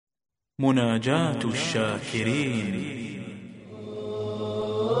مناجاة الشاكرين.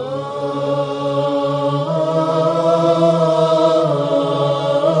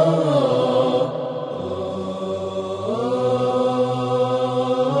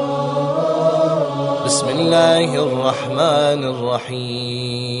 بسم الله الرحمن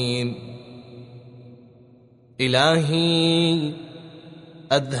الرحيم. إلهي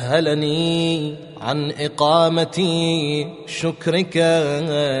أذهلني عن إقامة شكرك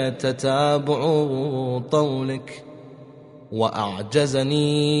تتابع طولك،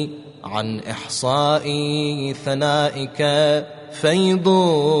 وأعجزني عن إحصاء ثنائك فيض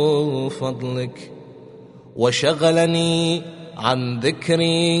فضلك، وشغلني عن ذكر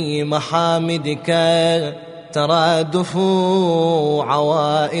محامدك ترادف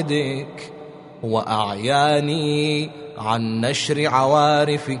عوائدك، وأعياني عن نشر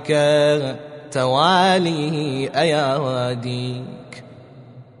عوارفك توالي أياديك.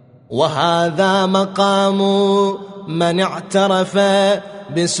 وهذا مقام من اعترف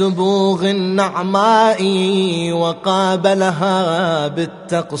بسبوغ النعماء وقابلها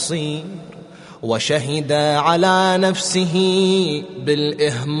بالتقصير، وشهد على نفسه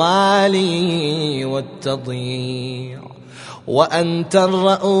بالإهمال والتضييع. وأنت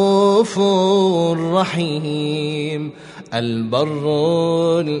الرؤوف الرحيم البر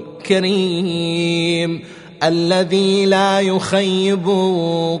الكريم الذي لا يخيب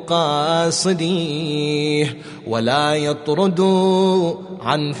قاصديه ولا يطرد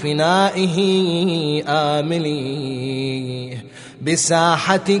عن فنائه آمليه.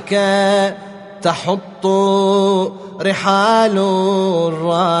 بساحتك تحط رحال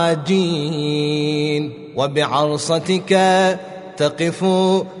الراجين، وبعرصتك تقف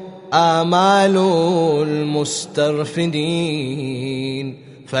آمال المسترفدين.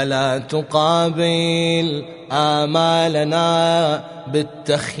 فلا تقابل آمالنا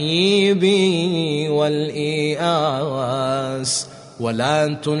بالتخييب والإياس،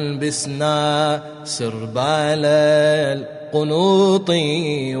 ولا تلبسنا سربال القنوط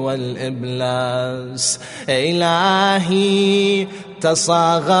والإبلاس. إلهي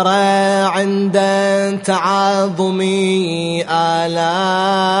تصاغر عند تعاظم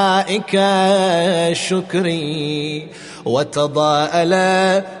آلائك شكري، وتضاءل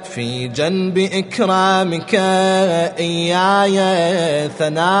في جنب إكرامك إياي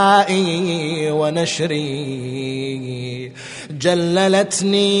ثنائي ونشري.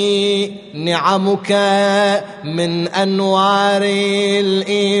 جللتني نعمك من أنوار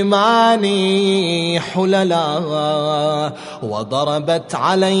الإيمان حللا، وضربت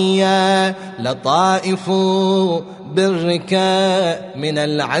علي لطائف برك من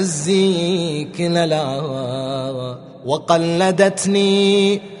العز كللا،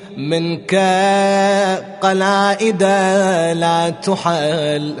 وقلدتني منك قلائد لا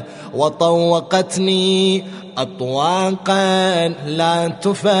تحل، وطوقتني أطواقا لا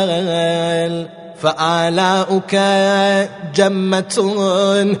تفل. فآلاؤك جمة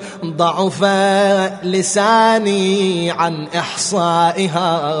ضعف لساني عن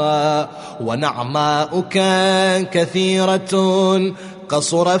إحصائها، ونعماؤك كثيرة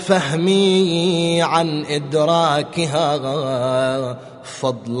قصر فهمي عن إدراكها،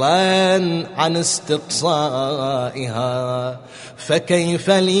 فضلا عن استقصائها. فكيف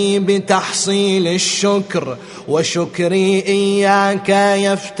لي بتحصيل الشكر وشكري إياك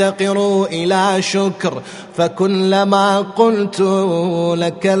يفتقر إلى شكر؟ فكلما قلت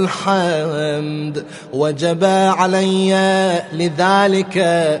لك الحمد وجب علي لذلك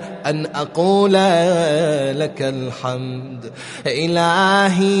أن أقول لك الحمد.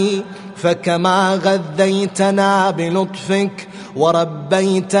 إلهي فكما غذيتنا بلطفك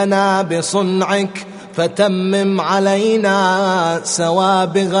وربيتنا بصنعك، فتمم علينا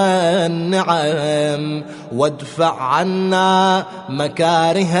سوابغ النعم، وادفع عنا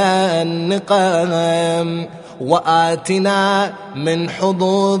مكاره النقم، وآتنا من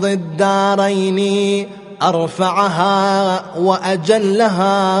حظوظ الدارين أرفعها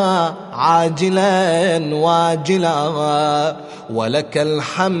وأجلها عاجلا واجلا. ولك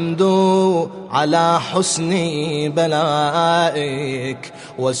الحمد على حسن بلائك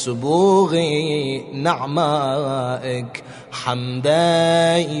وسبوغ نعمائك،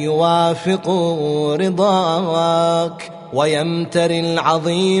 حمدا يوافق رضاك ويمتري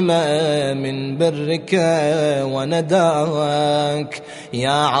العظيم من برك ونداك.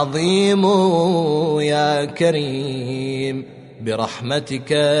 يا عظيم يا كريم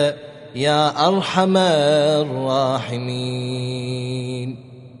برحمتك يا أرحم الراحمين.